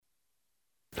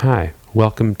Hi,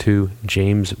 welcome to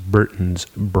James Burton's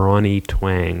Brawny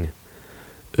Twang.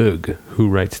 Ugh, who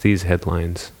writes these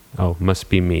headlines? Oh, must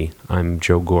be me. I'm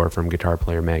Joe Gore from Guitar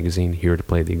Player Magazine, here to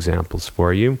play the examples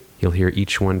for you. You'll hear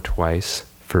each one twice,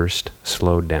 first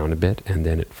slowed down a bit and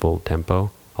then at full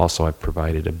tempo. Also, I've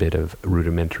provided a bit of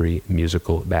rudimentary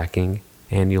musical backing,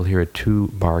 and you'll hear a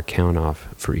 2-bar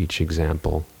count-off for each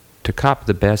example. To cop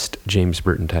the best James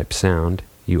Burton type sound,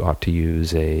 you ought to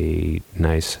use a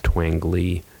nice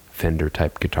twangly Fender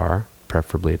type guitar,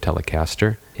 preferably a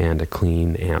Telecaster, and a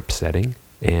clean amp setting,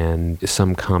 and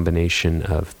some combination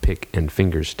of pick and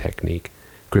fingers technique,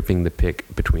 gripping the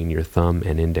pick between your thumb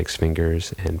and index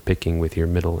fingers and picking with your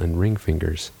middle and ring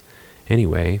fingers.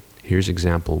 Anyway, here's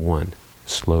example 1,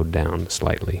 slowed down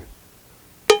slightly.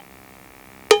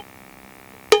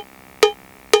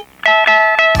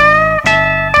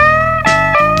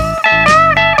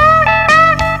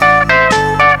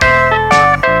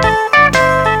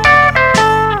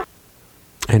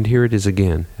 And here it is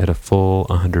again at a full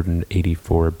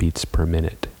 184 beats per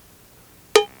minute.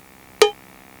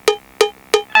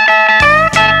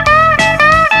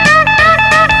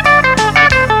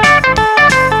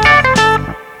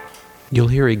 You'll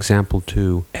hear example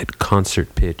 2 at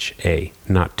concert pitch A,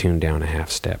 not tuned down a half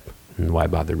step. And why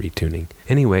bother retuning?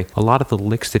 Anyway, a lot of the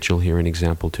licks that you'll hear in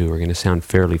example 2 are going to sound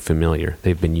fairly familiar.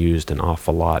 They've been used an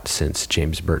awful lot since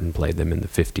James Burton played them in the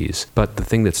 50s. But the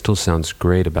thing that still sounds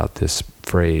great about this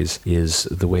phrase is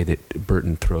the way that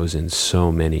Burton throws in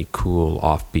so many cool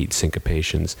offbeat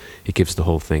syncopations. It gives the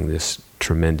whole thing this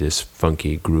tremendous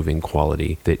funky grooving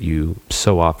quality that you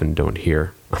so often don't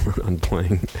hear on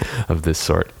playing of this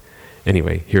sort.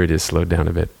 Anyway, here it is slowed down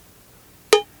a bit.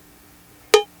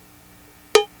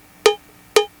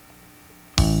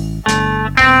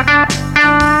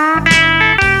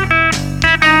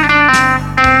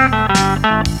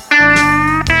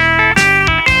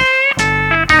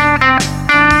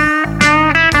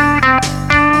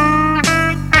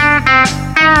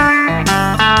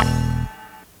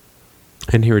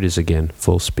 And here it is again,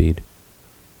 full speed.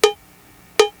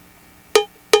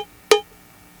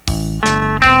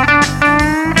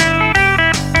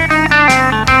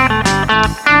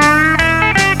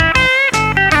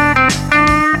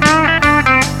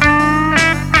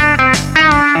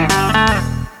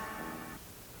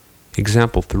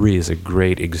 Example 3 is a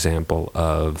great example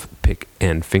of pick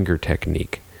and finger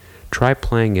technique. Try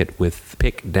playing it with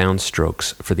pick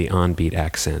downstrokes for the on-beat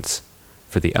accents.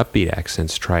 For the upbeat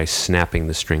accents, try snapping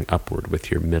the string upward with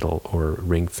your middle or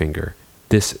ring finger.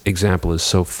 This example is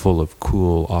so full of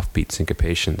cool offbeat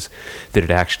syncopations that it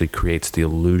actually creates the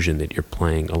illusion that you're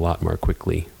playing a lot more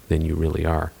quickly than you really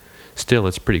are. Still,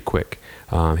 it's pretty quick.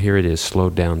 Here it is,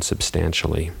 slowed down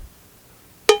substantially.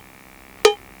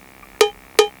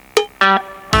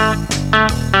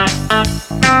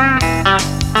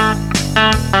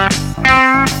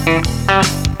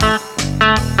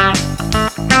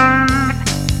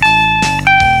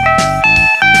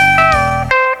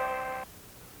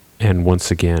 And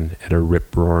once again at a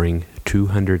rip-roaring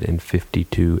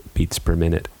 252 beats per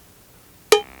minute.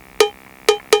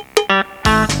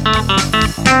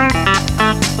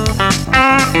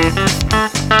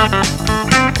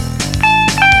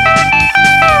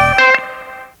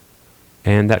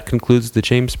 And that concludes the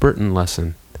James Burton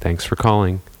lesson. Thanks for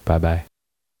calling. Bye-bye.